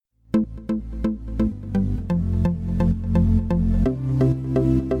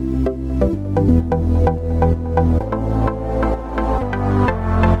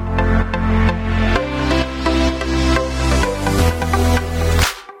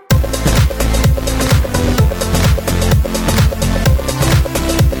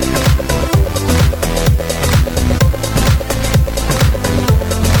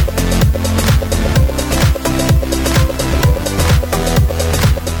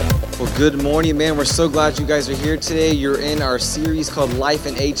Good morning, man. We're so glad you guys are here today. You're in our series called Life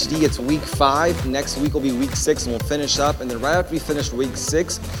in HD. It's week 5. Next week will be week 6, and we'll finish up. And then right after we finish week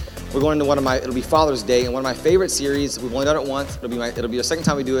 6, we're going to it'll be Father's Day, and one of my favorite series. We've only done it once. It'll be the second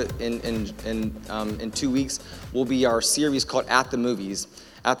time we do it in 2 weeks. Will be our series called At the Movies.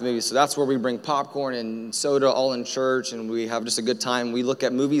 At the movies. So that's where we bring popcorn and soda all in church, and we have just a good time. We look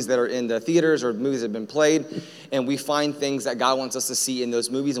at movies that are in the theaters or movies that have been played, and we find things that God wants us to see in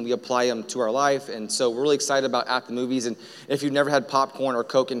those movies, and we apply them to our life. And so we're really excited about At the Movies. And if you've never had popcorn or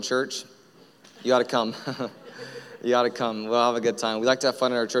Coke in church, you ought to come. You ought to come. We'll have a good time. We like to have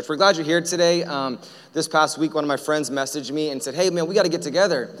fun in our church. We're glad you're here today. This past week, one of my friends messaged me and said, "Hey, man, we got to get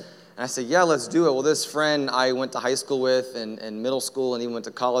together." And I said, "Yeah, let's do it." Well, this friend I went to high school with and middle school, and even went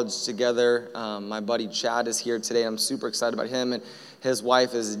to college together. My buddy Chad is here today. I'm super excited about him, and his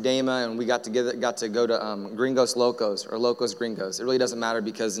wife is Dama, and we got to go to Gringos Locos, or Locos Gringos. It really doesn't matter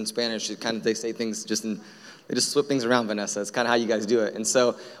because in Spanish, they say things they just flip things around, Vanessa. It's kind of how you guys do it. And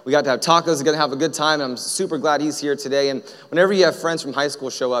so we got to have tacos, we're going to have a good time, and I'm super glad he's here today. And whenever you have friends from high school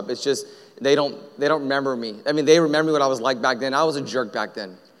show up, it's just, they don't remember me. I mean, they remember what I was like back then. I was a jerk back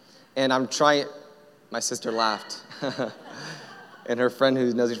then. And I'm trying, my sister laughed, and her friend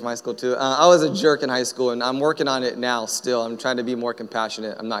who knows me from high school too. I was a jerk in high school, and I'm working on it now still. I'm trying to be more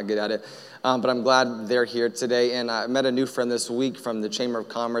compassionate. I'm not good at it. But I'm glad they're here today. And I met a new friend this week from the Chamber of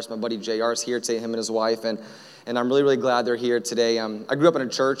Commerce. My buddy JR is here today, him and his wife. And I'm really, really glad they're here today. I grew up in a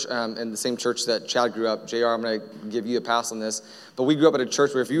church, in the same church that Chad grew up. JR, I'm going to give you a pass on this. But we grew up at a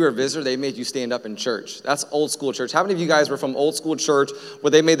church where if you were a visitor, they made you stand up in church. That's old school church. How many of you guys were from old school church where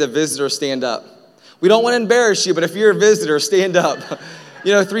they made the visitor stand up? We don't want to embarrass you, but if you're a visitor, stand up.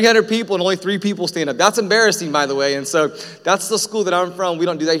 300 people and only 3 people stand up. That's embarrassing, by the way. And so that's the school that I'm from. We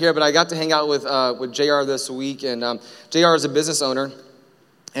don't do that here, but I got to hang out with JR this week. And JR is a business owner.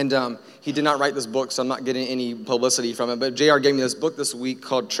 And he did not write this book, so I'm not getting any publicity from it. But JR gave me this book this week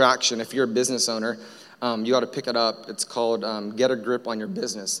called Traction. If you're a business owner, you ought to pick it up. It's called Get a Grip on Your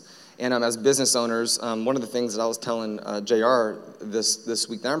Business. And as business owners, one of the things that I was telling JR this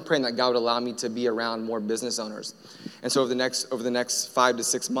week, that I'm praying that God would allow me to be around more business owners. And so over the next 5 to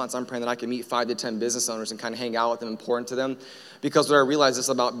 6 months, I'm praying that I can meet 5 to 10 business owners and kind of hang out with them and pour into them. Because what I realize is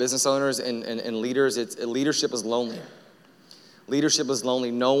about business owners and leaders, leadership is lonely. Leadership is lonely.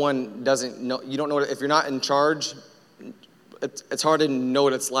 No one doesn't know. You don't know if you're not in charge. It's hard to know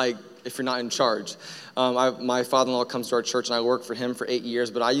what it's like if you're not in charge. My father-in-law comes to our church, and I worked for him for 8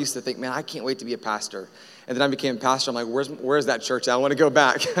 years. But I used to think, man, I can't wait to be a pastor. And then I became a pastor. I'm like, where's that church? I want to go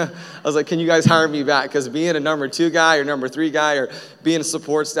back. I was like, can you guys hire me back? Because being a number 2 guy or number 3 guy or being a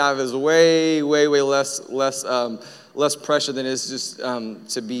support staff is way, way, way less pressure than it is just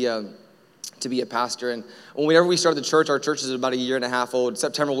to be a pastor. And whenever we started the church, our church is about 1.5 years old.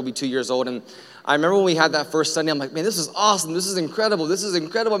 September will be 2 years old. And I remember when we had that first Sunday, I'm like, man, this is awesome. This is incredible. This is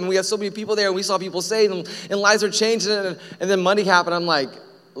incredible. I mean, we had so many people there, and we saw people saved, and lives are changed. And then Monday happened. I'm like,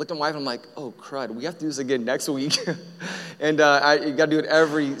 I looked at my wife, and I'm like, oh, crud, we have to do this again next week. And you got to do it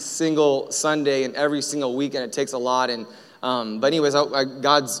every single Sunday and every single week, and it takes a lot. And but anyways,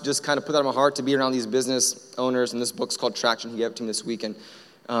 God's just kind of put that in my heart to be around these business owners, and this book's called Traction. He gave it to me this week. And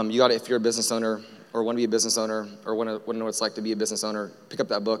you got to, if you're a business owner or want to be a business owner or want to know what it's like to be a business owner, pick up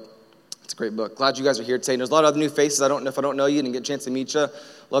that book. It's a great book. Glad you guys are here today. And there's a lot of other new faces. If I don't know you and get a chance to meet you,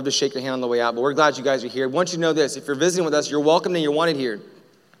 love to shake your hand on the way out. But we're glad you guys are here. I want you to know this. If you're visiting with us, you're welcomed and you're wanted here.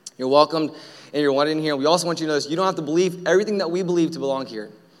 You're welcomed and you're wanted in here. We also want you to know this. You don't have to believe everything that we believe to belong here.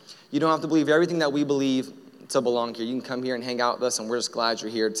 You don't have to believe everything that we believe to belong here. You can come here and hang out with us, and we're just glad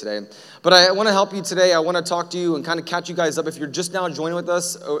you're here today. But I want to help you today. I want to talk to you and kind of catch you guys up. If you're just now joining with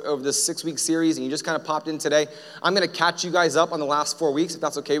us over this 6-week series and you just kind of popped in today, I'm going to catch you guys up on the last 4 weeks, if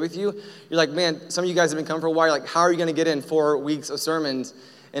that's okay with you. You're like, man, some of you guys have been coming for a while. You're like, how are you going to get in 4 weeks of sermons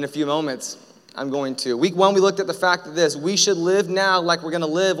in a few moments? I'm going to. Week 1, we looked at the fact that we should live now like we're going to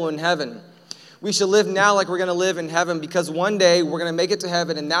live in heaven. We should live now like we're going to live in heaven, because one day we're going to make it to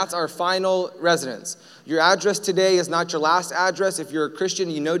heaven, and that's our final residence. Your address today is not your last address. If you're a Christian,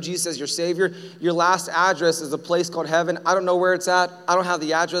 you know Jesus as your Savior, your last address is a place called heaven. I don't know where it's at. I don't have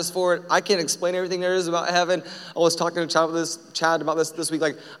the address for it. I can't explain everything there is about heaven. I was talking to Chad about this week.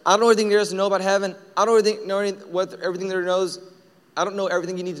 Like, I don't know everything there is to know about heaven. I don't know everything there knows. I don't know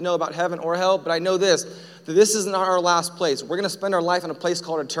everything you need to know about heaven or hell, but I know this, that this isn't our last place. We're going to spend our life in a place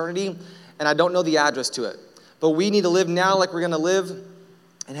called eternity, and I don't know the address to it. But we need to live now like we're going to live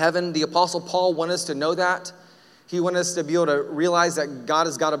in heaven. The Apostle Paul wanted us to know that. He wanted us to be able to realize that God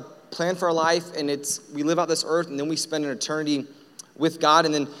has got a plan for our life, and we live out this earth, and then we spend an eternity with God.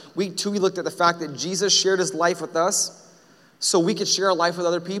 And then week 2, we looked at the fact that Jesus shared his life with us so we could share our life with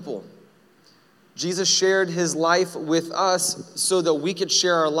other people. Jesus shared his life with us so that we could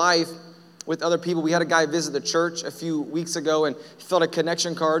share our life with other people. We had a guy visit the church a few weeks ago and filled a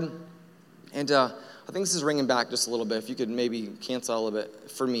connection card. And I think this is ringing back just a little bit. If you could maybe cancel a little bit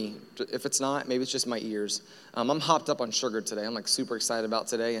for me. If it's not, maybe it's just my ears. I'm hopped up on sugar today. I'm like super excited about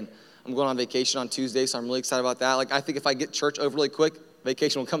today. And I'm going on vacation on Tuesday, so I'm really excited about that. Like, I think if I get church over really quick,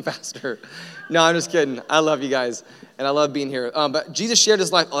 vacation will come faster. No, I'm just kidding. I love you guys, and I love being here. But Jesus shared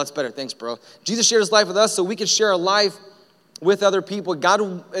his life. Oh, that's better. Thanks, bro. Jesus shared his life with us so we can share our life with other people.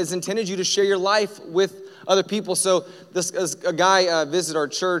 God has intended you to share your life with other people. So a guy visited our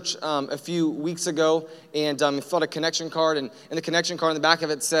church a few weeks ago, and he filled a connection card, and in the connection card on the back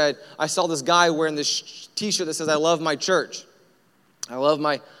of it said, I saw this guy wearing this t-shirt that says, I love my church. I love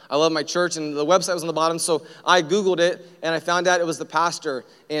my church, and the website was on the bottom, so I Googled it, and I found out it was the pastor.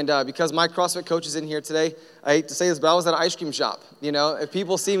 And because my CrossFit coach is in here today, I hate to say this, but I was at an ice cream shop. You know, if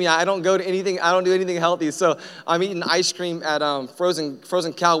people see me, I don't do anything healthy. So I'm eating ice cream at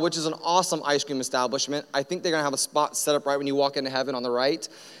Frozen Cow, which is an awesome ice cream establishment. I think they're gonna have a spot set up right when you walk into heaven on the right,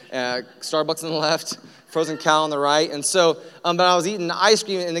 Starbucks on the left, Frozen Cow on the right. And so, but I was eating ice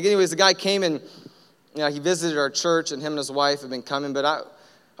cream, and anyways, the guy came and he visited our church, and him and his wife have been coming. But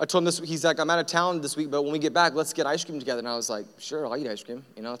I told him this. He's like, I'm out of town this week, but when we get back, let's get ice cream together. And I was like, sure, I'll eat ice cream.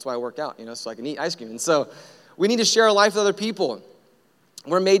 You know, that's why I work out. You know, so I can eat ice cream. And so we need to share our life with other people.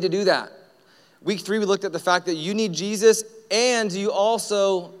 We're made to do that. Week 3, we looked at the fact that you need Jesus and you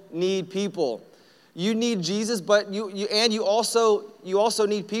also need people. You need Jesus, but you also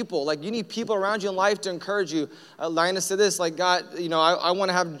need people. Like, you need people around you in life to encourage you. Lina said this, like, God, you know, I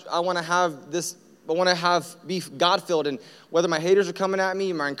want to be God-filled, and whether my haters are coming at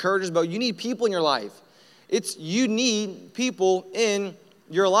me, my encouragers, but you need people in your life. You need people in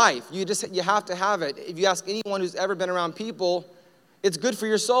your life. You have to have it. If you ask anyone who's ever been around people, it's good for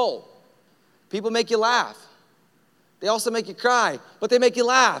your soul. People make you laugh. They also make you cry, but they make you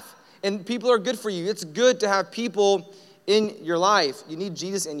laugh. And people are good for you. It's good to have people in your life. You need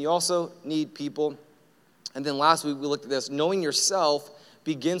Jesus, and you also need people. And then last week we looked at this. Knowing yourself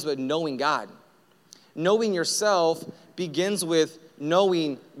begins with knowing God. Knowing yourself begins with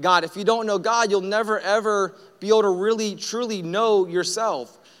knowing God. If you don't know God, you'll never, ever be able to really, truly know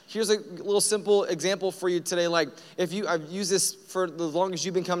yourself. Here's a little simple example for you today. Like, I've used this for the longest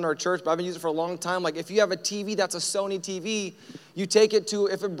you've been coming to our church, but I've been using it for a long time. Like, if you have a TV that's a Sony TV,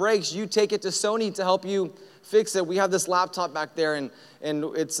 if it breaks, you take it to Sony to help you fix it. We have this laptop back there, and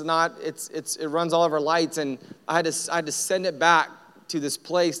it runs all of our lights, and I had to send it back to this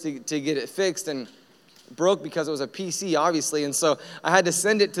place to get it fixed, and broke because it was a PC, obviously, and so I had to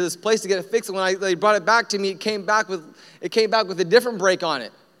send it to this place to get it fixed. And when they brought it back to me, it came back with a different break on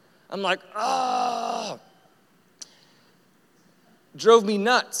it. I'm like, oh, drove me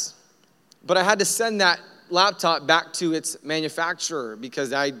nuts. But I had to send that laptop back to its manufacturer because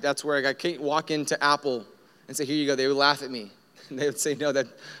that's where I can't walk into Apple and say, here you go. They would laugh at me. They would say, no, that's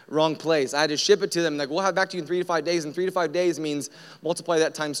wrong place. I had to ship it to them. Like, we'll have it back to you in 3 to 5 days. And 3 to 5 days means multiply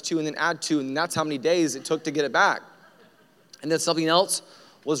that times 2 and then add 2. And that's how many days it took to get it back. And then something else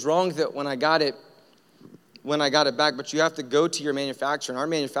was wrong with it when I got it back. But you have to go to your manufacturer. And our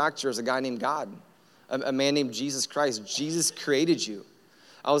manufacturer is a guy named God, a man named Jesus Christ. Jesus created you.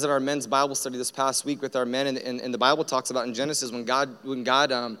 I was at our men's Bible study this past week with our men, and the Bible talks about in Genesis when God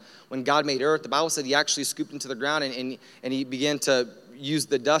made earth, the Bible said he actually scooped into the ground and he began to use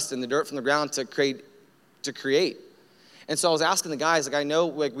the dust and the dirt from the ground to create. And so I was asking the guys, like, I know,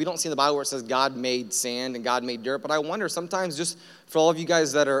 like, we don't see in the Bible where it says God made sand and God made dirt, but I wonder sometimes, just for all of you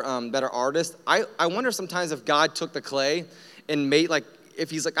guys that are artists, I wonder sometimes if God took the clay and made, like, if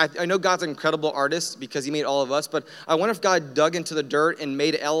he's like, I know God's an incredible artist because he made all of us, but I wonder if God dug into the dirt and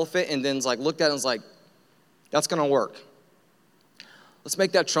made an elephant and then like looked at it and was like, that's going to work. Let's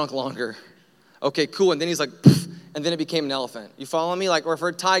make that trunk longer. Okay, cool. And then he's like, poof, and then it became an elephant. You follow me? Like, or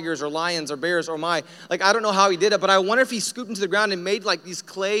for tigers or lions or bears or like, I don't know how he did it, but I wonder if he scooped into the ground and made like these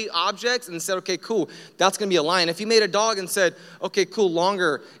clay objects and said, okay, cool, that's going to be a lion. If he made a dog and said, okay, cool,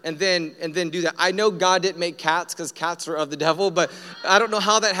 longer, and then do that. I know God didn't make cats because cats are of the devil, but I don't know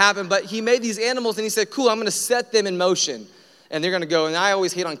how that happened, but he made these animals and he said, cool, I'm going to set them in motion. And they're going to go. And I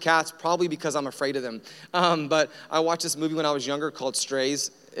always hate on cats, probably because I'm afraid of them. But I watched this movie when I was younger called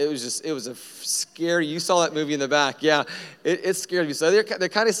Strays. It was a scary, you saw that movie in the back. Yeah, it scared me. So they're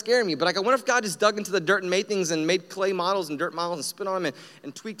kind of scaring me. But like, I wonder if God just dug into the dirt and made things and made clay models and dirt models and spit on them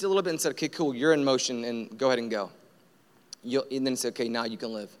and tweaked it a little bit and said, okay, cool, you're in motion and go ahead and go. And then said, okay, now you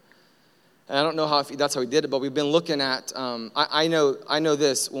can live. And I don't know if that's how he did it, but we've been looking at, I know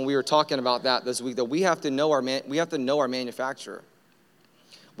this when we were talking about that this week, that we have to know our manufacturer.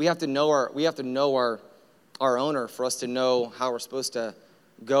 We have to know our owner for us to know how we're supposed to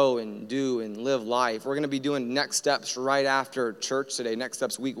go and do and live life. We're going to be doing Next Steps right after church today. Next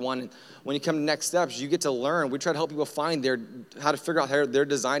Steps week 1. And when you come to Next Steps, you get to learn. We try to help people find how to figure out their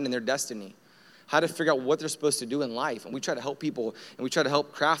design and their destiny, how to figure out what they're supposed to do in life. And we try to help people, and we try to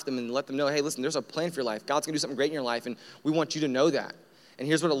help craft them and let them know, hey, listen, there's a plan for your life. God's going to do something great in your life, and we want you to know that. And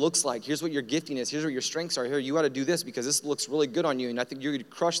here's what it looks like. Here's what your gifting is. Here's what your strengths are. Here, you ought to do this because this looks really good on you, and I think you would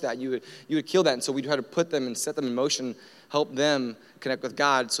crush that. You would kill that. And so we try to put them and set them in motion, help them connect with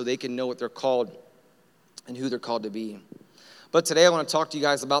God so they can know what they're called and who they're called to be. But today I want to talk to you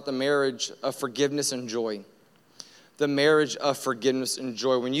guys about the marriage of forgiveness and joy. The marriage of forgiveness and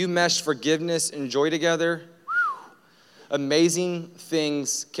joy. When you mesh forgiveness and joy together, amazing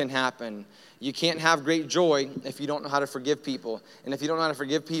things can happen. You can't have great joy if you don't know how to forgive people. And if you don't know how to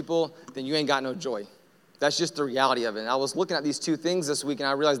forgive people, then you ain't got no joy. That's just the reality of it. And I was looking at these two things this week, and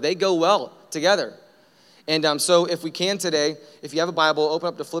I realized they go well together. And so if we can today, if you have a Bible, open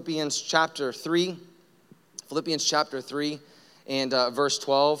up to Philippians chapter 3. Philippians chapter 3 and verse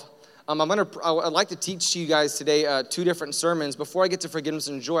 12. I'd like to teach to you guys today two different sermons. Before I get to forgiveness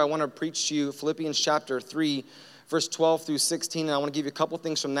and joy, I want to preach to you Philippians chapter 3, verse 12 through 16. And I want to give you a couple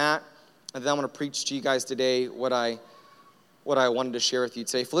things from that. And then I want to preach to you guys today what I wanted to share with you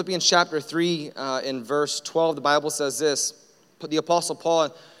today. Philippians chapter 3 in verse 12, the Bible says this. The Apostle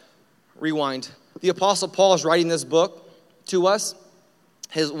Paul, rewind. The Apostle Paul is writing this book to us.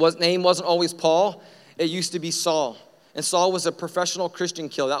 His name wasn't always Paul. It used to be Saul. And Saul was a professional Christian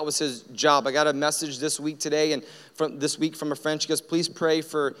killer. That was his job. I got a message this week today, and from a friend. She goes, please pray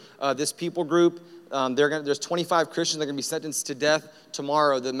for this people group. There's 25 Christians that are going to be sentenced to death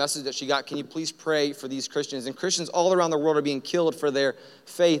tomorrow. The message that she got, can you please pray for these Christians? And Christians all around the world are being killed for their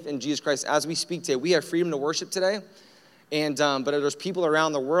faith in Jesus Christ. As we speak today, we have freedom to worship today. And but there's people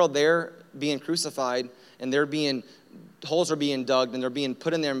around the world, they're being crucified, and holes are being dug, and they're being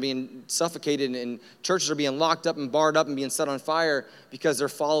put in there and being suffocated, and churches are being locked up and barred up and being set on fire because they're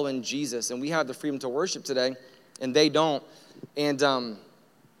following Jesus. And we have the freedom to worship today, and they don't. And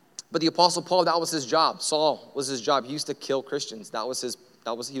but the Apostle Paul, that was his job. Saul was his job. He used to kill Christians.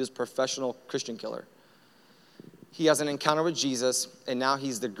 He was a professional Christian killer. He has an encounter with Jesus, and now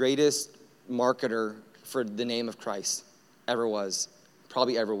he's the greatest marketer for the name of Christ ever was,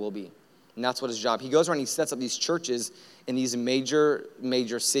 probably ever will be. And that's what his job. He goes around and he sets up these churches in these major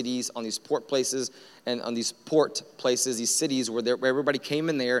cities, on these port places, these cities where everybody came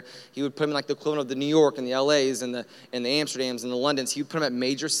in there. He would put them in like the equivalent of the New York and the LAs and the Amsterdams and the Londons. He would put them at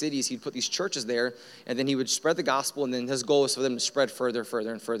major cities. He'd put these churches there, and then he would spread the gospel, and then his goal was for them to spread further,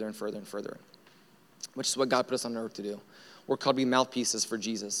 which is what God put us on earth to do. We're called to be mouthpieces for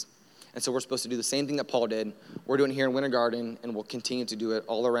Jesus. And so we're supposed to do the same thing that Paul did. We're doing it here in Winter Garden, and we'll continue to do it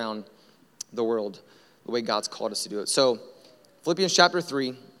all around the world, the way God's called us to do it. So, Philippians chapter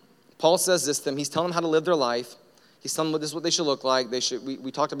 3, Paul says this to them. He's telling them how to live their life. He's telling them this is what they should look like.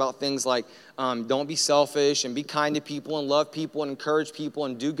 We talked about things like don't be selfish and be kind to people and love people and encourage people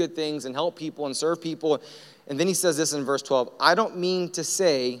and do good things and help people and serve people. And then he says this in verse 12. I don't mean to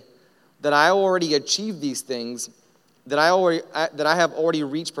say that I already achieved these things, that I have already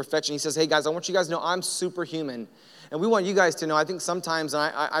reached perfection. He says, hey guys, I want you guys to know I'm superhuman. And we want you guys to know, I think sometimes,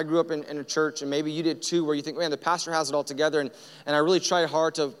 and I grew up in a church, and maybe you did too, where you think, man, the pastor has it all together, and I really tried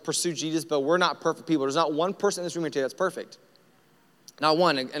hard to pursue Jesus, but we're not perfect people. There's not one person in this room here today that's perfect. Not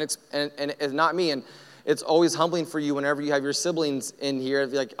one, and it's not me. And it's always humbling for you whenever you have your siblings in here.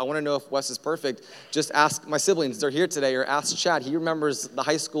 Like, I want to know if Wes is perfect. Just ask my siblings. They're here today. Or ask Chad. He remembers the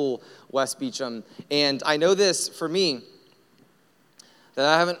high school Wes Beecham. And I know this for me, that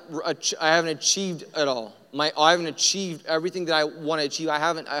I haven't achieved it all. I haven't achieved everything that I want to achieve. I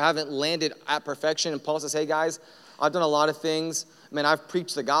haven't landed at perfection. And Paul says, hey guys, I've done a lot of things. Man, I've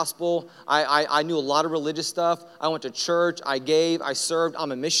preached the gospel. I knew a lot of religious stuff. I went to church. I gave. I served.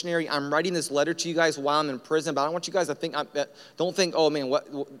 I'm a missionary. I'm writing this letter to you guys while I'm in prison. But I don't want you guys to think, don't think, oh man,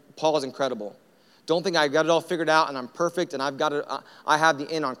 Paul is incredible. Don't think I've got it all figured out and I'm perfect and I have the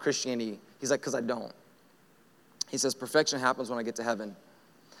in on Christianity. He's like, because I don't. He says, perfection happens when I get to heaven.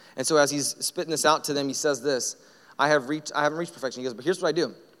 And so as he's spitting this out to them, he says this, I haven't reached perfection. He goes, but here's what I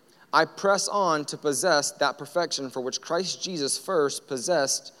do. I press on to possess that perfection for which Christ Jesus first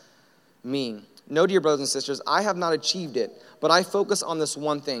possessed me. No, dear brothers and sisters, I have not achieved it, but I focus on this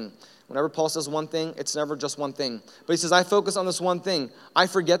one thing. Whenever Paul says one thing, it's never just one thing. But he says, I focus on this one thing. I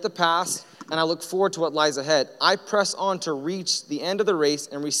forget the past, and I look forward to what lies ahead. I press on to reach the end of the race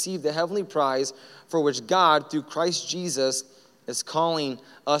and receive the heavenly prize for which God, through Christ Jesus, is calling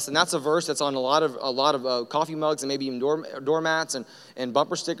us, and that's a verse that's on a lot of coffee mugs and maybe even doormats and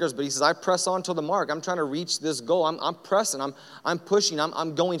bumper stickers. But he says, "I press on to the mark." I'm trying to reach this goal. I'm pressing. I'm pushing.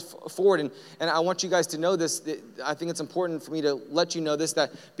 I'm going forward. And I want you guys to know this. I think it's important for me to let you know this,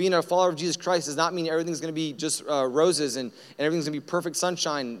 that being a follower of Jesus Christ does not mean everything's going to be just roses and everything's going to be perfect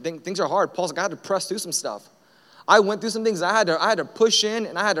sunshine. Things are hard. Paul's like, I had to press through some stuff. I went through some things. I had to push in,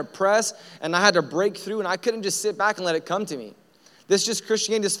 and I had to press, and I had to break through, and I couldn't just sit back and let it come to me. This is just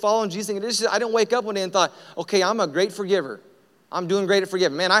Christianity, just following Jesus. I didn't wake up one day and thought, okay, I'm a great forgiver. I'm doing great at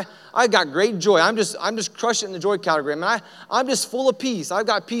forgiving. Man, I got great joy. I'm just crushing in the joy category. Man, I'm just full of peace. I've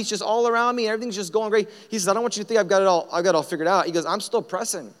got peace just all around me. Everything's just going great. He says, I don't want you to think I've got it all figured out. He goes, I'm still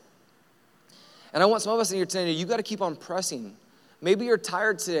pressing. And I want some of us in here today, you got to keep on pressing. Maybe you're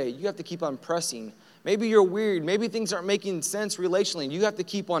tired today. You have to keep on pressing. Maybe you're weird. Maybe things aren't making sense relationally. You have to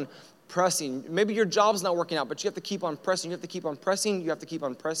keep on pressing. Maybe your job's not working out, but you have to keep on pressing. You have to keep on pressing. You have to keep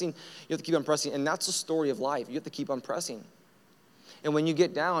on pressing. You have to keep on pressing. And that's the story of life. You have to keep on pressing. And when you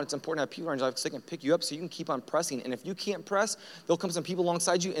get down, it's important to have people around your life so they can pick you up so you can keep on pressing. And if you can't press, there'll come some people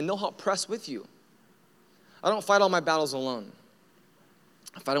alongside you and they'll help press with you. I don't fight all my battles alone.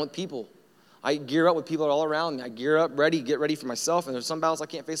 I fight them with people. I gear up with people all around me. I gear up, get ready for myself. And there's some battles I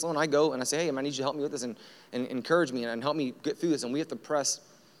can't face alone. I go and I say, hey, I need you to help me with this and encourage me and help me get through this. And we have to press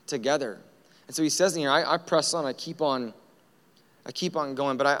together. And so he says in here, I press on. I keep on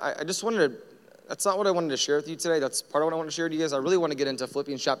going. But I just wanted to, that's not what I wanted to share with you today. That's part of what I want to share with you guys. I really want to get into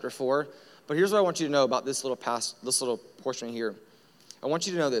Philippians chapter 4. But here's what I want you to know about this little portion here. I want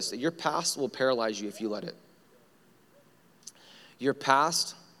you to know this, that your past will paralyze you if you let it. Your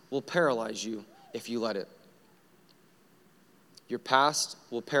past will paralyze you if you let it. Your past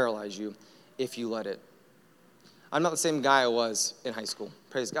will paralyze you if you let it. I'm not the same guy I was in high school.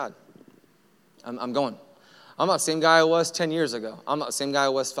 Praise God. I'm going. I'm not the same guy I was 10 years ago. I'm not the same guy I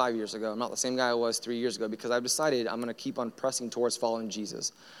was 5 years ago. I'm not the same guy I was 3 years ago because I've decided I'm going to keep on pressing towards following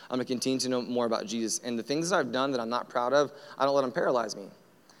Jesus. I'm going to continue to know more about Jesus. And the things that I've done that I'm not proud of, I don't let them paralyze me.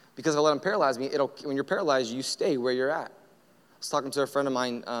 Because if I let them paralyze me, when you're paralyzed, you stay where you're at. I was talking to a friend of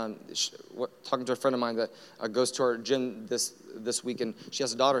mine that goes to our gym this week, and she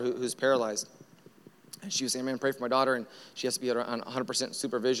has a daughter who's paralyzed. And she was saying, man, pray for my daughter, and she has to be on 100%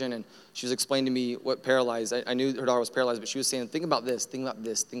 supervision. And she was explaining to me what paralyzed. I knew her daughter was paralyzed, but she was saying, think about this, think about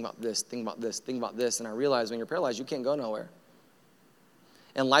this, think about this, think about this, think about this. And I realized when you're paralyzed, you can't go nowhere.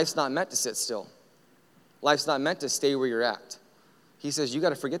 And life's not meant to sit still. Life's not meant to stay where you're at. He says, you got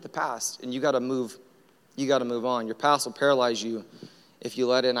to forget the past, and you got to move on. Your past will paralyze you if you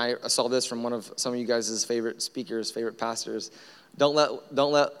let it. And I saw this from one of some of you guys' favorite speakers, favorite pastors. Don't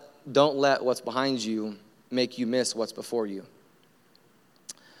let what's behind you make you miss what's before you.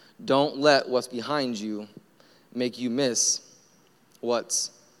 Don't let what's behind you make you miss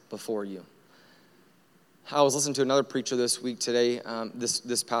what's before you. I was listening to another preacher this week today,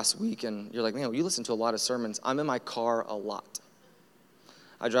 this past week, and you're like, man, you listen to a lot of sermons. I'm in my car a lot.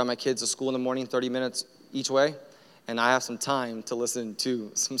 I drive my kids to school in the morning, 30 minutes each way, and I have some time to listen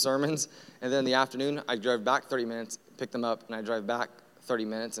to some sermons. And then in the afternoon, I drive back 30 minutes, pick them up, and I drive back 30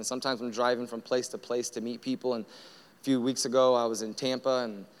 minutes. And sometimes I'm driving from place to place to meet people. And a few weeks ago, I was in Tampa,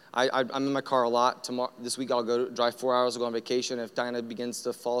 and I'm in my car a lot. This week, I'll drive 4 hours, I'll go on vacation. If Diana begins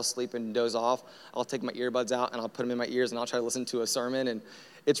to fall asleep and doze off, I'll take my earbuds out, and I'll put them in my ears, and I'll try to listen to a sermon. And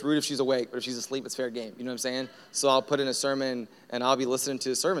it's rude if she's awake, but if she's asleep, it's fair game. You know what I'm saying? So I'll put in a sermon, and I'll be listening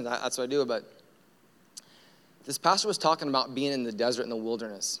to a sermon. That's what I do. But this pastor was talking about being in the desert and the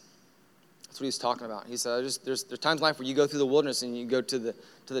wilderness. That's what he was talking about. He said, there's times in life where you go through the wilderness and you go to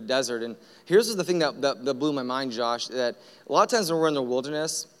the desert. And here's the thing that blew my mind, Josh, that a lot of times when we're in the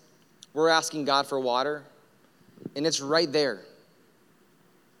wilderness, we're asking God for water, and it's right there.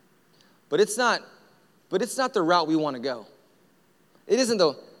 But it's not the route we want to go.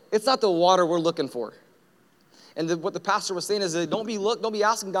 It's not the water we're looking for. And what the pastor was saying is that don't be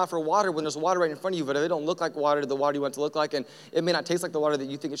asking God for water when there's water right in front of you, but if it don't look like water, the water you want it to look like, and it may not taste like the water that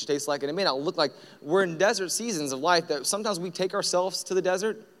you think it should taste like, and it may not look like. We're in desert seasons of life that sometimes we take ourselves to the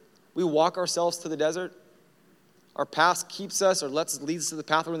desert. We walk ourselves to the desert. Our past keeps us or leads us to the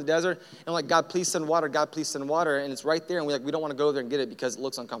path we're in the desert. And we're like, God, please send water. God, please send water. And it's right there, and we don't want to go there and get it because it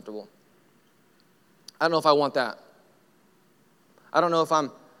looks uncomfortable. I don't know if I want that. I don't know if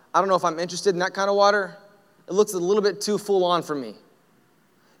I'm interested in that kind of water. It looks a little bit too full on for me.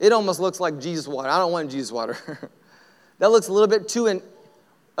 It almost looks like Jesus water. I don't want Jesus water. That looks a little bit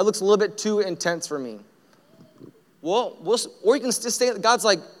too intense for me. Or you can just stay. God's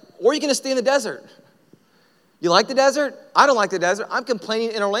like, or you can just stay in the desert. You like the desert? I don't like the desert. I'm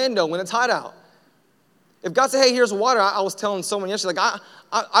complaining in Orlando when it's hot out. If God said, hey, here's water, I was telling someone yesterday, like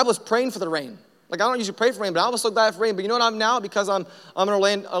I was praying for the rain. Like I don't usually pray for rain, but I was so glad for rain. But you know what I'm now? Because I'm an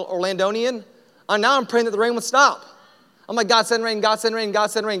Orlandonian, now I'm praying that the rain would stop. I'm like, God send rain, God send rain,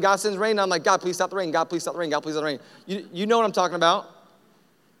 God send rain, God sends rain. And I'm like, God, please stop the rain, God, please stop the rain, God, please stop the rain. You know what I'm talking about.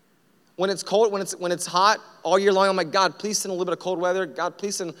 When it's cold, when it's hot all year long, I'm like, God, please send a little bit of cold weather. God,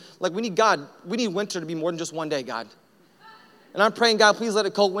 please send, like we need winter to be more than just one day, God. And I'm praying, God, please let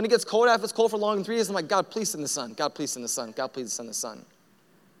it cold. When it gets cold, if it's cold for longer than 3 days, I'm like, God, please send the sun. God, please send the sun. God, please send the sun.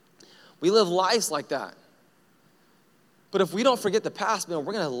 We live lives like that. But if we don't forget the past, man,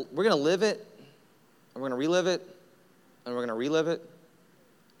 we're gonna live it, and we're gonna relive it, and we're gonna relive it,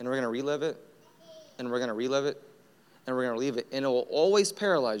 and we're gonna relive it, and we're gonna relive it, and we're gonna leave it. And it will always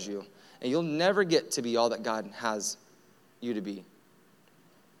paralyze you, and you'll never get to be all that God has you to be.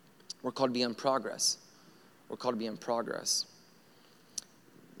 We're called to be in progress. We're called to be in progress.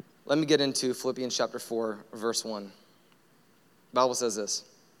 Let me get into Philippians chapter 4, verse 1. The Bible says this.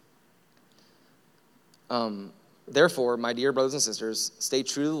 Therefore, my dear brothers and sisters, stay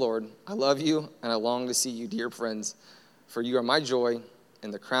true to the Lord. I love you, and I long to see you, dear friends, for you are my joy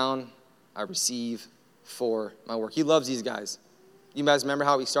and the crown I receive for my work. He loves these guys. You guys remember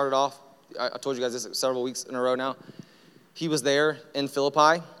how he started off? I told you guys this several weeks in a row now. He was there in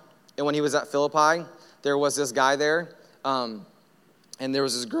Philippi, and when he was at Philippi, there was this guy there, and there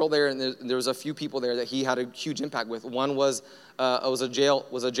was this girl there, and there was a few people there that he had a huge impact with. One was a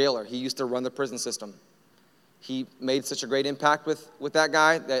jailer. He used to run the prison system. He made such a great impact with that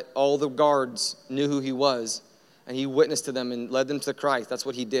guy that all the guards knew who he was, and he witnessed to them and led them to Christ. That's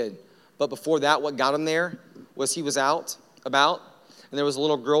what he did. But before that, what got him there was he was out about, and there was a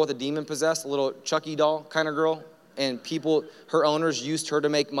little girl with a demon possessed, a little Chucky doll kind of girl, and her owners used her to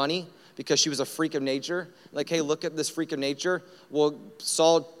make money because she was a freak of nature. Like, hey, look at this freak of nature. Well,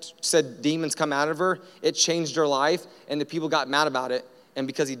 Saul said demons come out of her. It changed her life, and the people got mad about it. And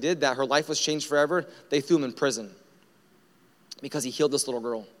because he did that, her life was changed forever. They threw him in prison because he healed this little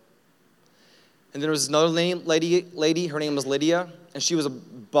girl. And there was another lady. Her name was Lydia, and she was a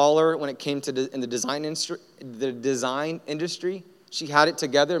baller when it came to in the design industry. She had it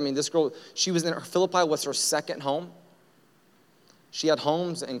together. I mean, this girl, she was in Philippi was her second home. She had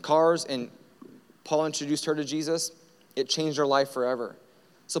homes and cars, and Paul introduced her to Jesus. It changed her life forever.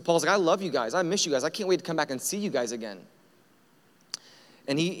 So Paul's like, I love you guys. I miss you guys. I can't wait to come back and see you guys again.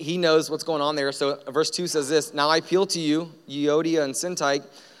 And he knows what's going on there. So verse 2 says this, now I appeal to you, Euodia and Syntyche,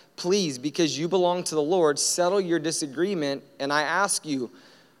 please, because you belong to the Lord, settle your disagreement. And I ask you,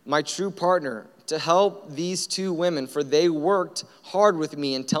 my true partner, to help these two women, for they worked hard with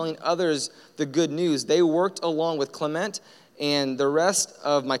me in telling others the good news. They worked along with Clement and the rest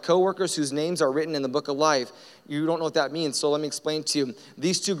of my coworkers whose names are written in the book of life. You don't know what that means, so let me explain to you.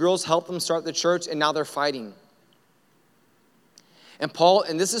 These two girls helped them start the church, and now they're fighting. And Paul,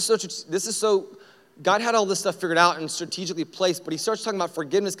 and this is so, God had all this stuff figured out and strategically placed, but he starts talking about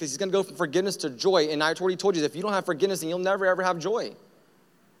forgiveness because he's going to go from forgiveness to joy. And I already told you, if you don't have forgiveness, then you'll never, ever have joy.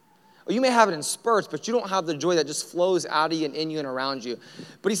 Or you may have it in spurts, but you don't have the joy that just flows out of you and in you and around you.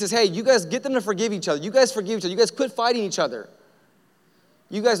 But he says, hey, you guys get them to forgive each other. You guys forgive each other. You guys quit fighting each other.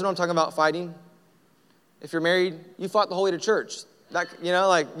 You guys know what I'm talking about, fighting. If you're married, you fought the whole way to church. That,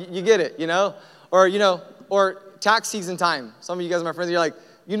 you get it, or tax season time. Some of you guys are my friends, you're like,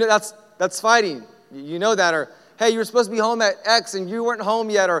 that's fighting. You know that. Or, hey, you were supposed to be home at X and you weren't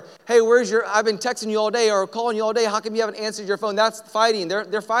home yet. Or, hey, I've been texting you all day or calling you all day. How come you haven't answered your phone? That's fighting.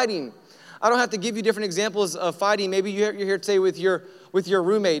 They're fighting. I don't have to give you different examples of fighting. Maybe you're here today with your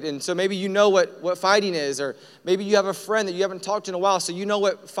roommate, and so maybe you know what fighting is. Or maybe you have a friend that you haven't talked to in a while, so you know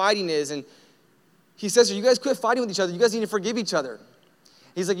what fighting is. And he says, you guys quit fighting with each other. You guys need to forgive each other.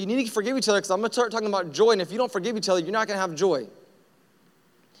 He's like, you need to forgive each other because I'm going to start talking about joy. And if you don't forgive each other, you're not going to have joy.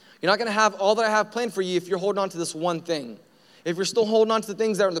 You're not going to have all that I have planned for you if you're holding on to this one thing. If you're still holding on to the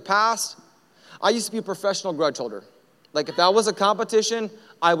things that are in the past. I used to be a professional grudge holder. Like if that was a competition,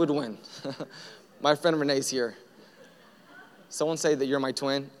 I would win. My friend Renee's here. Someone say that you're my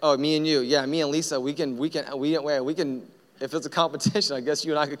twin. Oh, me and you. Yeah, me and Lisa, we can, if it's a competition, I guess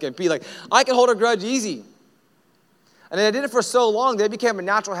you and I could compete. Like I can hold a grudge easy. And I did it for so long that it became a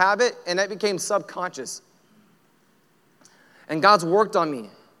natural habit and it became subconscious. And God's worked on me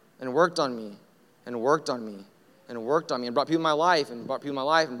and worked on me and worked on me and worked on me and brought people in my life and brought people in my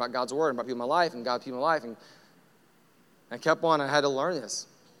life and brought God's word and brought people in my life and God people in my life. And I kept on. I had to learn this.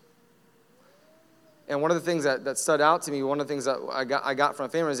 And one of the things that stood out to me, one of the things that I got from a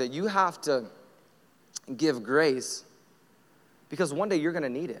family is that you have to give grace because one day you're going to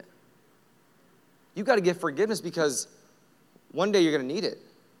need it. You got to give forgiveness because one day you're going to need it.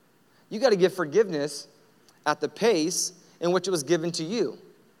 You got to give forgiveness at the pace in which it was given to you.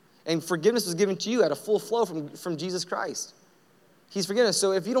 And forgiveness was given to you at a full flow from Jesus Christ. He's forgiven us.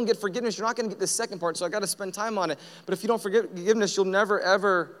 So if you don't get forgiveness, you're not going to get the second part. So I got to spend time on it. But if you don't forgive forgiveness, you'll never,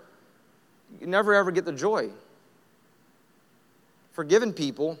 ever get the joy. Forgiven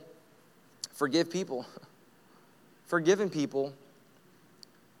people, forgive people. Forgiven people,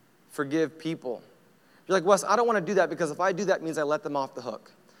 forgive people. You're like, Wes, I don't want to do that because if I do that, it means I let them off the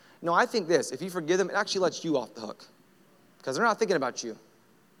hook. No, I think this. If you forgive them, it actually lets you off the hook because they're not thinking about you.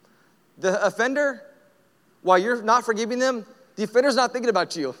 The offender, while you're not forgiving them, the offender's not thinking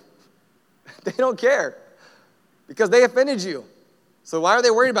about you. They don't care because they offended you. So why are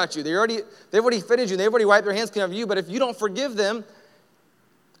they worried about you? They've already offended you. They've already wiped their hands clean of you. But if you don't forgive them,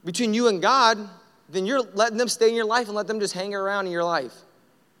 between you and God, then you're letting them stay in your life and let them just hang around in your life.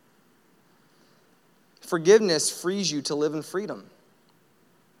 Forgiveness frees you to live in freedom.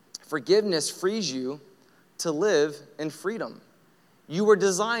 Forgiveness frees you to live in freedom. You were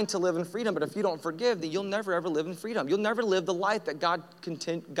designed to live in freedom, but if you don't forgive, then you'll never ever live in freedom. You'll never live the life that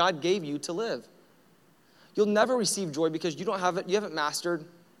God gave you to live. You'll never receive joy because you haven't mastered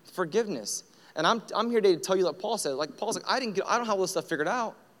forgiveness. And I'm here today to tell you what Paul said. Like Paul's like, I don't have all this stuff figured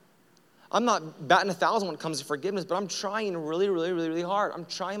out. I'm not batting 1,000 when it comes to forgiveness, but I'm trying really, really, really, really hard. I'm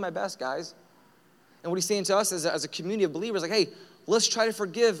trying my best, guys. And what he's saying to us as a community of believers, like, hey, let's try to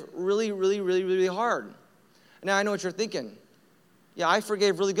forgive really, really, really, really hard. Now, I know what you're thinking. Yeah, I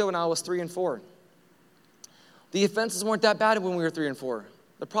forgave really good when I was 3 and 4. The offenses weren't that bad when we were 3 and 4.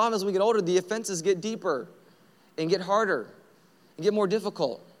 The problem is when we get older, the offenses get deeper and get harder and get more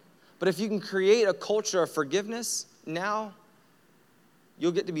difficult. But if you can create a culture of forgiveness now,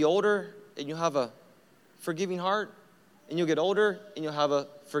 you'll get to be older and you'll have a forgiving heart. And you'll get older and you'll have a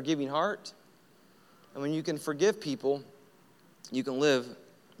forgiving heart. And when you can forgive people, you can live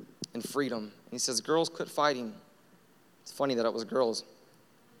in freedom. And he says, girls, quit fighting. It's funny that it was girls.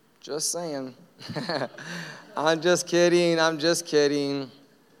 Just saying. I'm just kidding.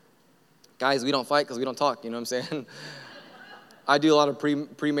 Guys, we don't fight because we don't talk, you know what I'm saying? I do a lot of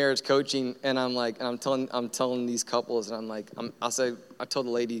pre-marriage coaching, and I'm telling these couples, and I'm like, I told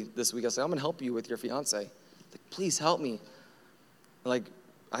the lady this week, I said, I'm going to help you with your fiance. Like, please help me. Like,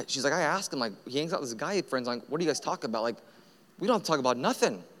 she's like, I asked him, like, he hangs out with this guy, friends, like, what do you guys talk about? Like, we don't talk about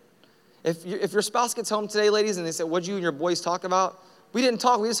nothing. If your spouse gets home today, ladies, and they say, what'd you and your boys talk about? We didn't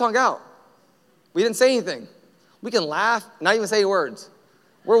talk, we just hung out. We didn't say anything. We can laugh, not even say words.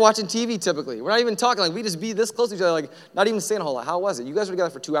 We're watching TV typically. We're not even talking, like, we just be this close to each other, like, not even saying a whole lot. How was it? You guys were together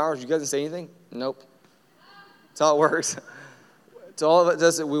for 2 hours, you guys didn't say anything? Nope. That's how it works. So all of it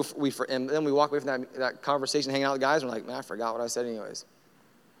does, and then we walk away from that conversation, hanging out with guys, and we're like, man, I forgot what I said anyways.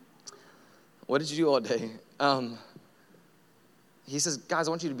 What did you do all day? He says, guys,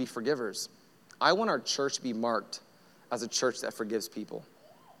 I want you to be forgivers. I want our church to be marked as a church that forgives people.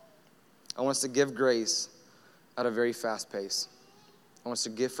 I want us to give grace at a very fast pace. I want us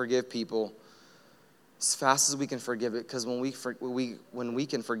to forgive people as fast as we can forgive it, because when we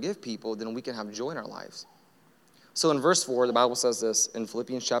can forgive people, then we can have joy in our lives. So in verse 4, the Bible says this, in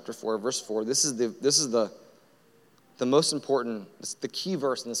Philippians chapter 4, verse 4, this is the most important, the key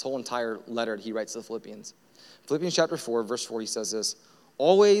verse in this whole entire letter he writes to the Philippians. Philippians chapter 4, verse 4, he says this,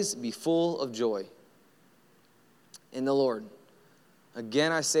 always be full of joy in the Lord.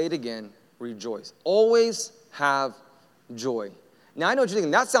 Again, I say it again, rejoice. Always have joy. Now, I know what you're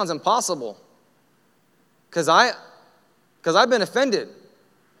thinking. That sounds impossible because I've been offended.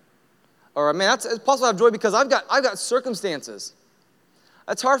 Or, man, it's possible to have joy because I've got circumstances.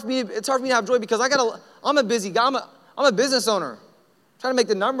 It's hard for me to have joy because I'm a busy guy. I'm a business owner. I'm trying to make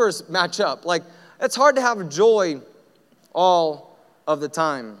the numbers match up. Like, it's hard to have joy all of the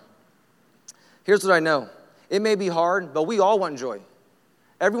time. Here's what I know. It may be hard, but we all want joy.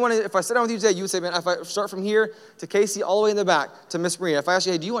 Everyone, if I sit down with you today, you would say, man, if I start from here to Casey all the way in the back to Miss Maria, if I ask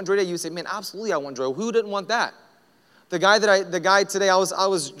you, hey, do you want joy today? You would say, man, absolutely I want joy. Who didn't want that? The guy today, I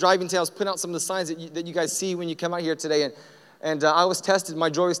was driving today, I was putting out some of the signs that you guys see when you come out here today, and I was tested, my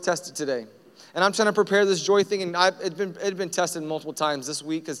joy was tested today. And I'm trying to prepare this joy thing, and it's been tested multiple times this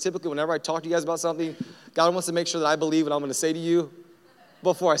week, because typically whenever I talk to you guys about something, God wants to make sure that I believe what I'm going to say to you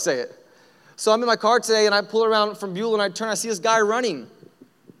before I say it. So I'm in my car today, and I pull around from Buell, and I see this guy running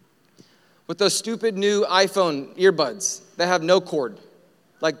with those stupid new iPhone earbuds that have no cord.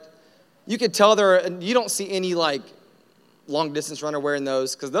 Like, you could tell you don't see any, like, long-distance runner wearing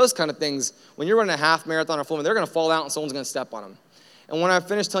those, because those kind of things, when you're running a half marathon or full marathon, they're going to fall out and someone's going to step on them. And when I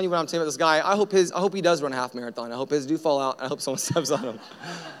finish telling you what I'm telling about this guy, I hope he does run a half marathon. I hope his do fall out, and I hope someone steps on him.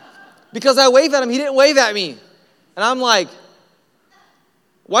 Because I waved at him, he didn't wave at me. And I'm like,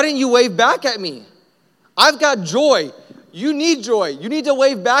 why didn't you wave back at me? I've got joy. You need joy. You need to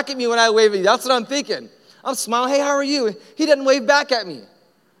wave back at me when I wave at you. That's what I'm thinking. I'm smiling, hey, how are you? He doesn't wave back at me. And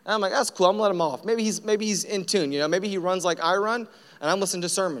I'm like, that's cool. I'm going to let him off. Maybe he's in tune. Maybe he runs like I run, and I'm listening to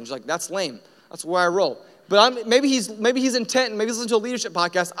sermons. Like, that's lame. That's where I roll. But maybe he's intent, and maybe he's listening to a leadership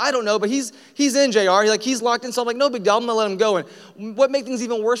podcast. I don't know, but he's in JR. He's locked in, so I'm like, no big deal. I'm going to let him go. And what makes things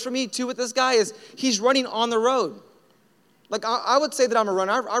even worse for me, too, with this guy is he's running on the road. Like, I would say that I'm a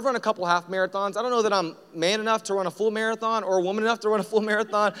runner. I've run a couple half marathons. I don't know that I'm man enough to run a full marathon or woman enough to run a full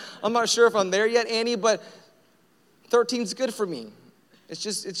marathon. I'm not sure if I'm there yet, Annie, but 13 is good for me. It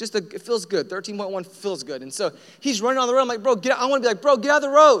feels good. 13.1 feels good. And so he's running on the road. I'm like, bro, I want to be like, bro, get out of the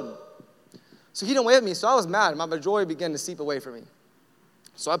road. So he didn't wave at me, so I was mad. My joy began to seep away from me.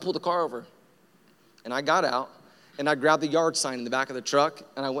 So I pulled the car over, and I got out, and I grabbed the yard sign in the back of the truck,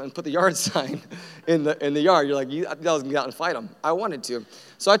 and I went and put the yard sign in the yard. You're like, I was going to get out and fight him. I wanted to.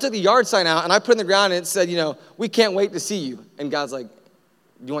 So I took the yard sign out, and I put it in the ground, and it said, we can't wait to see you. And God's like,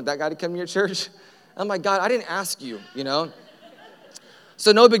 do you want that guy to come to your church? I'm like, God, I didn't ask you,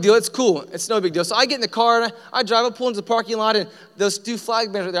 So no big deal. It's cool. It's no big deal. So I get in the car, and I drive. I pull into the parking lot, and those two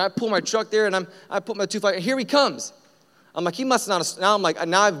flag banners are there. I pull my truck there, and I put my two flag, and here he comes. I'm like, he must not.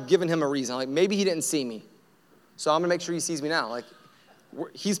 Now I've given him a reason. I'm like, maybe he didn't see me. So I'm going to make sure he sees me now. Like,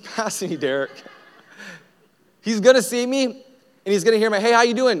 he's passing me, Derek. He's going to see me, and he's going to hear me, hey, how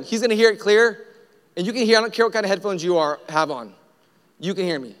you doing? He's going to hear it clear, and you can hear, I don't care what kind of headphones you have on. You can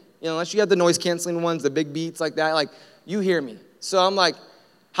hear me. Unless you have the noise-canceling ones, the big beats like that, like, you hear me. So I'm like,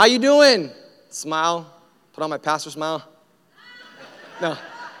 how you doing? Smile. Put on my pastor smile. No.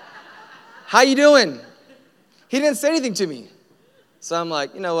 How you doing? He didn't say anything to me. So I'm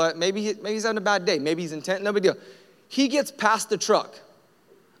like, you know what? Maybe he's having a bad day. Maybe he's intent. No big deal. He gets past the truck.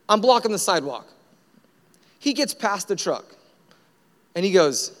 I'm blocking the sidewalk. He gets past the truck. And he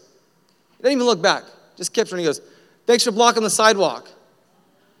goes, he didn't even look back. Just kept running. He goes, thanks for blocking the sidewalk.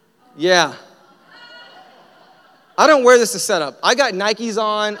 Yeah. I don't wear this to set up. I got Nikes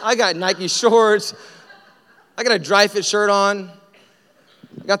on. I got Nike shorts. I got a dry fit shirt on.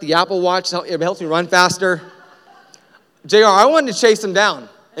 I got the Apple Watch. It helps me run faster. JR, I wanted to chase him down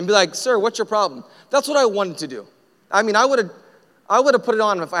and be like, sir, what's your problem? That's what I wanted to do. I mean, I would have put it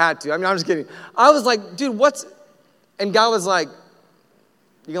on if I had to. I mean, I'm just kidding. I was like, dude, and God was like,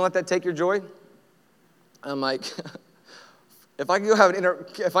 you gonna let that take your joy? I'm like, if I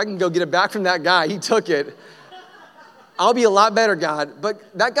can go get it back from that guy, he took it. I'll be a lot better, God.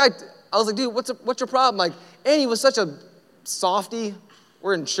 But that guy, I was like, dude, what's your problem? Like, and he was such a softy.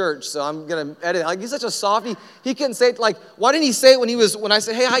 We're in church, so I'm going to edit. Like, he's such a softy. He couldn't say it. Like, why didn't he say it when I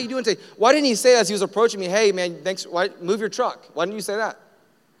said, hey, how you doing today? Why didn't he say as he was approaching me, hey, man, thanks. Move your truck. Why didn't you say that?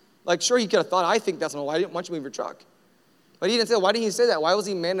 Like, sure, he could have thought, I think that's why didn't want you to move your truck. But he didn't say, why didn't he say that? Why was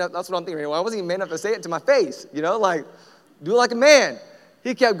he man enough? That's what I'm thinking. Why wasn't he man enough to say it to my face? Like, do it like a man.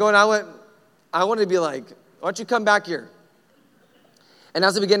 He kept going. I wanted to be like, why don't you come back here? And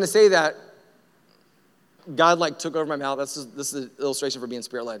as I began to say that, God took over my mouth. This is an illustration for being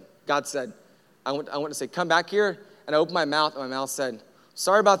spirit-led. God said, I want to say, come back here. And I opened my mouth, and my mouth said,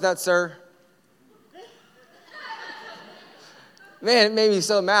 sorry about that, sir. Man, it made me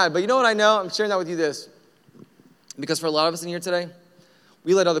so mad. But you know what I know? I'm sharing that with you this. Because for a lot of us in here today,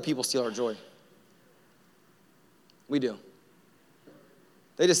 we let other people steal our joy. We do.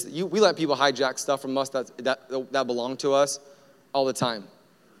 We let people hijack stuff from us that belong to us all the time.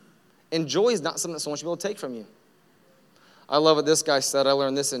 And joy is not something that someone should be able to take from you. I love what this guy said. I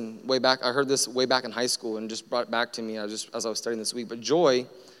learned this I heard this way back in high school and just brought it back to me as I was studying this week. But joy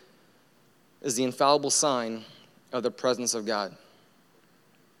is the infallible sign of the presence of God.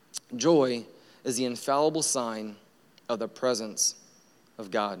 Joy is the infallible sign of the presence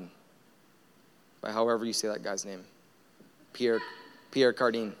of God. By however you say that guy's name. Pierre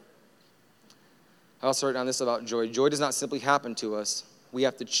Cardin. I also wrote down this about joy. Joy does not simply happen to us. We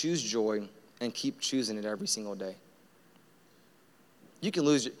have to choose joy and keep choosing it every single day. You can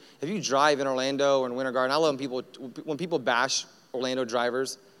lose. If you drive in Orlando or in Winter Garden, I love when people bash Orlando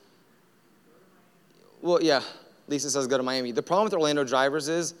drivers. Well, yeah, Lisa says go to Miami. The problem with Orlando drivers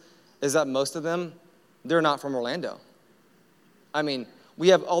is that most of them, they're not from Orlando. I mean, we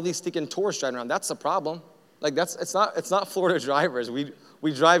have all these stinking tourists driving around. That's the problem. It's not Florida drivers.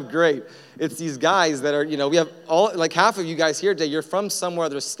 We drive great. It's these guys that are, we have half of you guys here today, you're from somewhere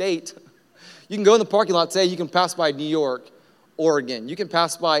other state. You can go in the parking lot today, you can pass by New York, Oregon. You can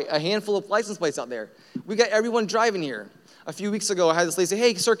pass by a handful of license plates out there. We got everyone driving here. A few weeks ago, I had this lady say,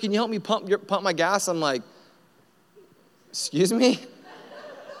 hey, sir, can you help me pump my gas? I'm like, excuse me?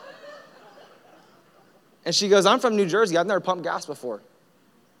 And she goes, I'm from New Jersey. I've never pumped gas before.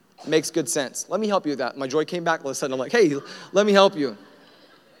 Makes good sense. Let me help you with that. My joy came back all of a sudden. I'm like, hey, let me help you.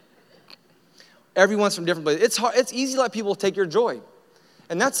 Everyone's from different places. It's hard. It's easy to let people take your joy.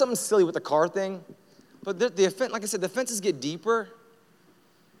 And that's something silly with the car thing. But the offense, like I said, the offenses get deeper.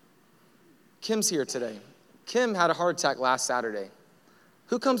 Kim's here today. Kim had a heart attack last Saturday.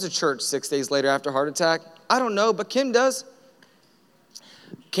 Who comes to church 6 days later after a heart attack? I don't know, but Kim does.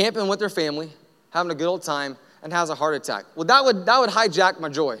 Camping with her family, having a good old time, and has a heart attack. Well, that would hijack my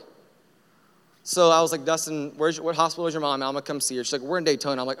joy. So I was like, Dustin, what hospital is your mom? I'm going to come see her. She's like, we're in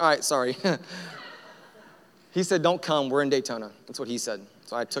Daytona. I'm like, all right, sorry. He said, don't come. We're in Daytona. That's what he said.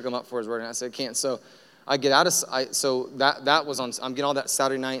 So I took him up for his word, and I said, I can't. So I get out of, so that was on, I'm getting all that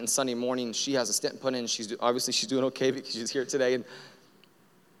Saturday night and Sunday morning. She has a stent put in. Obviously, she's doing okay because she's here today. And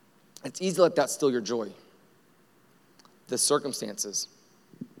it's easy to let that steal your joy, the circumstances.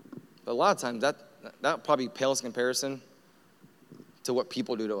 But a lot of times, that probably pales in comparison to what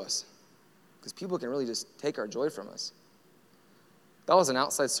people do to us. Because people can really just take our joy from us. That was an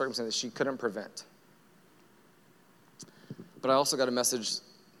outside circumstance that she couldn't prevent. But I also got a message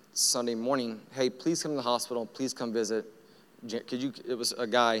Sunday morning, hey, please come to the hospital, please come visit. It was a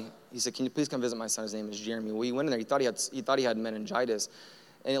guy, he said, can you please come visit my son? His name is Jeremy. Well, he went in there, he thought he had meningitis.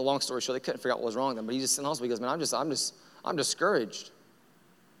 And long story short, they couldn't figure out what was wrong with him. But he just in the hospital, he goes, man, I'm discouraged.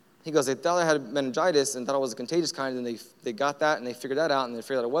 He goes, they thought I had meningitis and thought it was a contagious kind, and they got that and they figured that out and they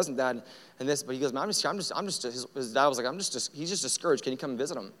figured out it wasn't that and this. But he goes, man, his dad was like, he's just discouraged. Can you come and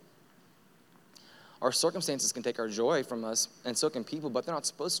visit him? Our circumstances can take our joy from us, and so can people, but they're not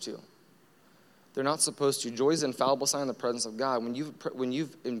supposed to. They're not supposed to. Joy is an infallible sign of the presence of God. When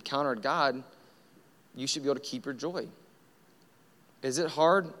you've encountered God, you should be able to keep your joy. Is it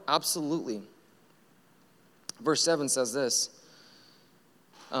hard? Absolutely. Verse 7 says this.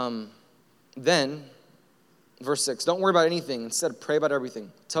 Then, verse 6, don't worry about anything. Instead, pray about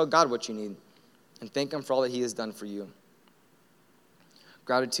everything. Tell God what you need and thank him for all that he has done for you.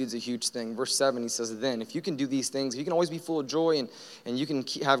 Gratitude's a huge thing. Verse 7, he says, then, if you can do these things, if you can always be full of joy and you can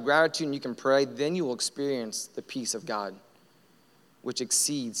have gratitude and you can pray, then you will experience the peace of God, which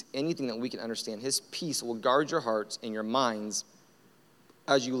exceeds anything that we can understand. His peace will guard your hearts and your minds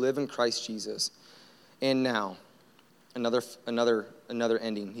as you live in Christ Jesus. And now, another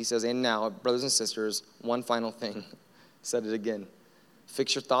ending. He says, and now, brothers and sisters, one final thing. Said it again.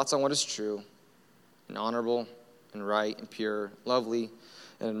 Fix your thoughts on what is true and honorable and right and pure, lovely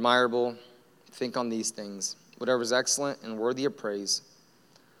and admirable. Think on these things. Whatever is excellent and worthy of praise.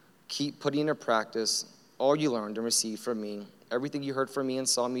 Keep putting into practice all you learned and received from me, everything you heard from me and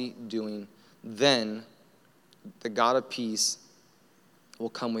saw me doing. Then the God of peace will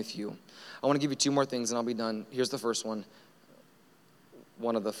come with you. I want to give you two more things and I'll be done. Here's the first one.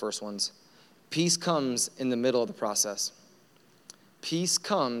 One of the first ones. Peace comes in the middle of the process. Peace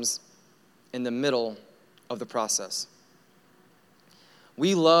comes in the middle of the process.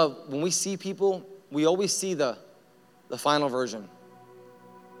 When we see people, we always see the final version.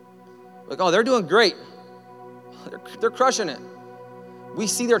 Like, oh, they're doing great. They're crushing it. We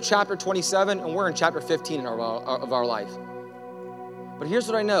see their chapter 27 and we're in chapter 15 of our life. But here's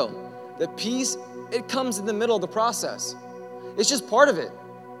what I know. That peace, it comes in the middle of the process. It's just part of it.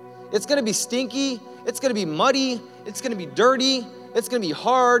 It's going to be stinky. It's going to be muddy. It's going to be dirty. It's going to be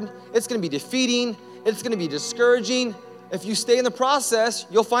hard. It's going to be defeating. It's going to be discouraging. If you stay in the process,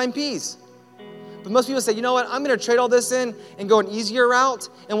 you'll find peace. But most people say, you know what, I'm going to trade all this in and go an easier route.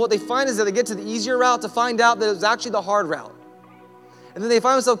 And what they find is that they get to the easier route to find out that it was actually the hard route. And then they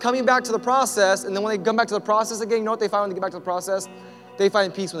find themselves coming back to the process. And then when they come back to the process again, you know what they find when they get back to the process? They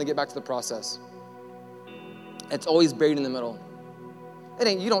find peace when they get back to the process. It's always buried in the middle.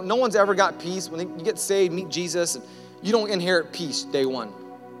 No one's ever got peace. When you get saved, meet Jesus, and you don't inherit peace day one.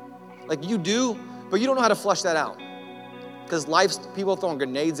 Like you do, but you don't know how to flush that out. Because people throwing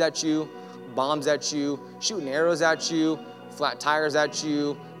grenades at you, bombs at you, shooting arrows at you, flat tires at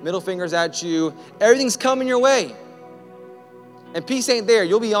you, middle fingers at you. Everything's coming your way. And peace ain't there.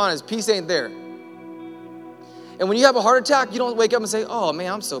 You'll be honest, peace ain't there. And when you have a heart attack, you don't wake up and say, oh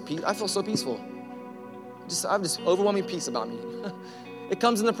man, I feel so peaceful. I have this overwhelming peace about me. It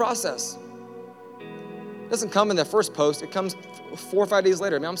comes in the process. It doesn't come in the first post. It comes 4 or 5 days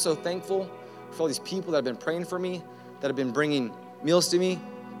later. Man, I'm so thankful for all these people that have been praying for me, that have been bringing meals to me.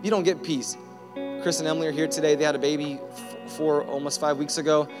 You don't get peace. Chris and Emily are here today. They had a baby almost 5 weeks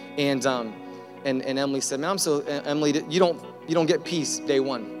ago. And Emily said, man, Emily, you don't get peace day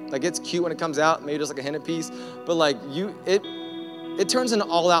one. Like it's cute when it comes out, maybe just like a hint of peace. But like it turns into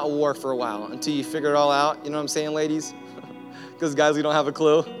all-out war for a while until you figure it all out. You know what I'm saying, ladies? Because guys, we don't have a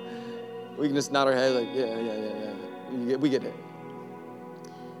clue. We can just nod our head like, yeah. We get it.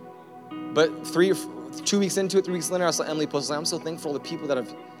 But 2 weeks into it, 3 weeks later, I saw Emily post, like, I'm so thankful for the people that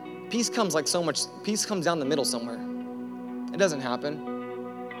have, peace comes down the middle somewhere. It doesn't happen.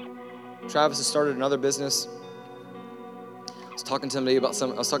 Travis has started another business. I was talking to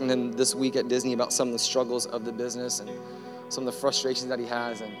him this week at Disney about some of the struggles of the business and some of the frustrations that he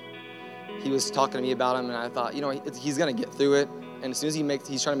has. And he was talking to me about them, and I thought, he's going to get through it. And as soon as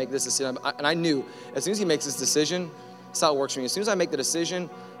he's trying to make this decision, and I knew, as soon as he makes this decision, that's how it works for me. As soon as I make the decision,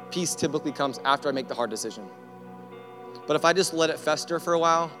 peace typically comes after I make the hard decision. But if I just let it fester for a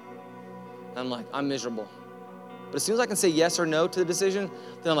while, I'm miserable. But as soon as I can say yes or no to the decision,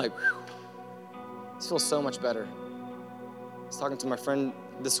 then I'm like, whew, this feels so much better. I was talking to my friend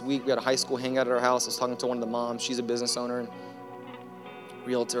this week. We had a high school hangout at our house. I was talking to one of the moms. She's a business owner and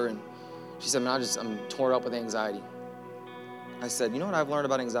realtor. And she said, man, I'm torn up with anxiety. I said, you know what I've learned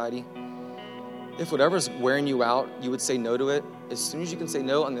about anxiety? If whatever's wearing you out, you would say no to it. As soon as you can say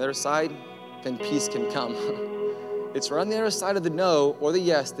no on the other side, then peace can come. It's right on the other side of the no or the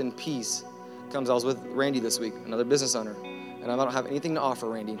yes, then peace comes. I was with Randy this week, another business owner, and I don't have anything to offer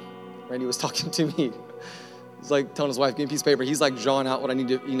Randy. Randy was talking to me. He's like telling his wife, give me a piece of paper. He's like drawing out what I need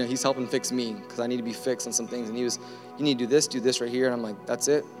to, he's helping fix me because I need to be fixed on some things. And you need to do this right here. And I'm like, that's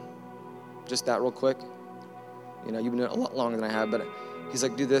it? Just that real quick? You've been doing it a lot longer than I have, but he's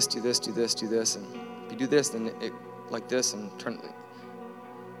like, do this. And if you do this, then it like this and turn.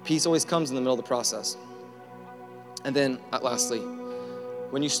 Peace always comes in the middle of the process. And then lastly,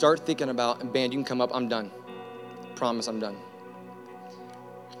 when you start thinking about, and band, you can come up, I'm done. Promise, I'm done.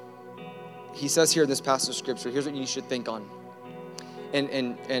 He says here in this passage of scripture, here's what you should think on.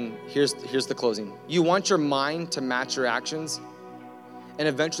 And here's the closing. You want your mind to match your actions, and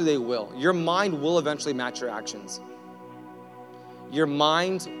eventually they will. Your mind will eventually match your actions. Your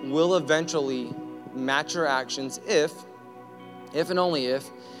mind will eventually match your actions if and only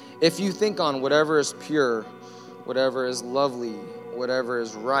if you think on whatever is pure, whatever is lovely, whatever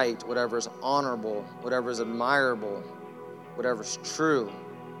is right, whatever is honorable, whatever is admirable, whatever is true.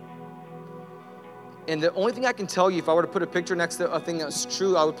 And the only thing I can tell you, if I were to put a picture next to a thing that's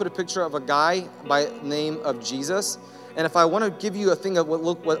true, I would put a picture of a guy by the name of Jesus. And if I want to give you a thing of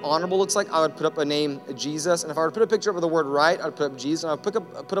what honorable looks like, I would put up a name, Jesus. And if I were to put a picture of the word right, I'd put up Jesus. And if I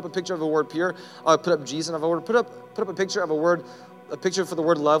would put up a picture of the word pure, I would put up Jesus. And if I were to put up a picture of a picture for the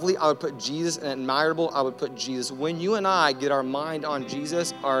word lovely, I would put Jesus. And admirable, I would put Jesus. When you and I get our mind on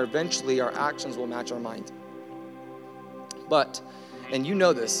Jesus, eventually our actions will match our mind. But, and you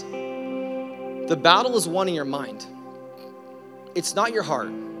know this, the battle is won in your mind. It's not your heart.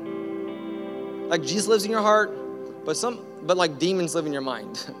 Like Jesus lives in your heart, but like demons live in your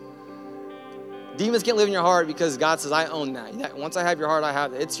mind. Demons can't live in your heart because God says, I own that. Once I have your heart, I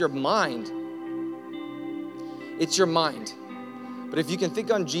have it. It's your mind. It's your mind. But if you can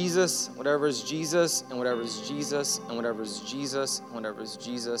think on Jesus, whatever is Jesus, and whatever is Jesus, and whatever is Jesus, and whatever is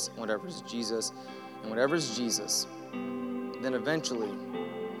Jesus, and whatever is Jesus, and whatever is Jesus, then eventually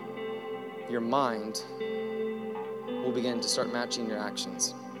your mind will begin to start matching your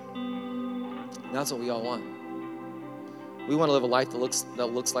actions. And that's what we all want. We want to live a life that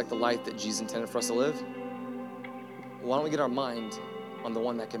looks like the life that Jesus intended for us to live. Why don't we get our mind on the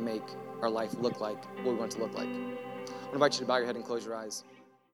one that can make our life look like what we want it to look like? I want to invite you to bow your head and close your eyes.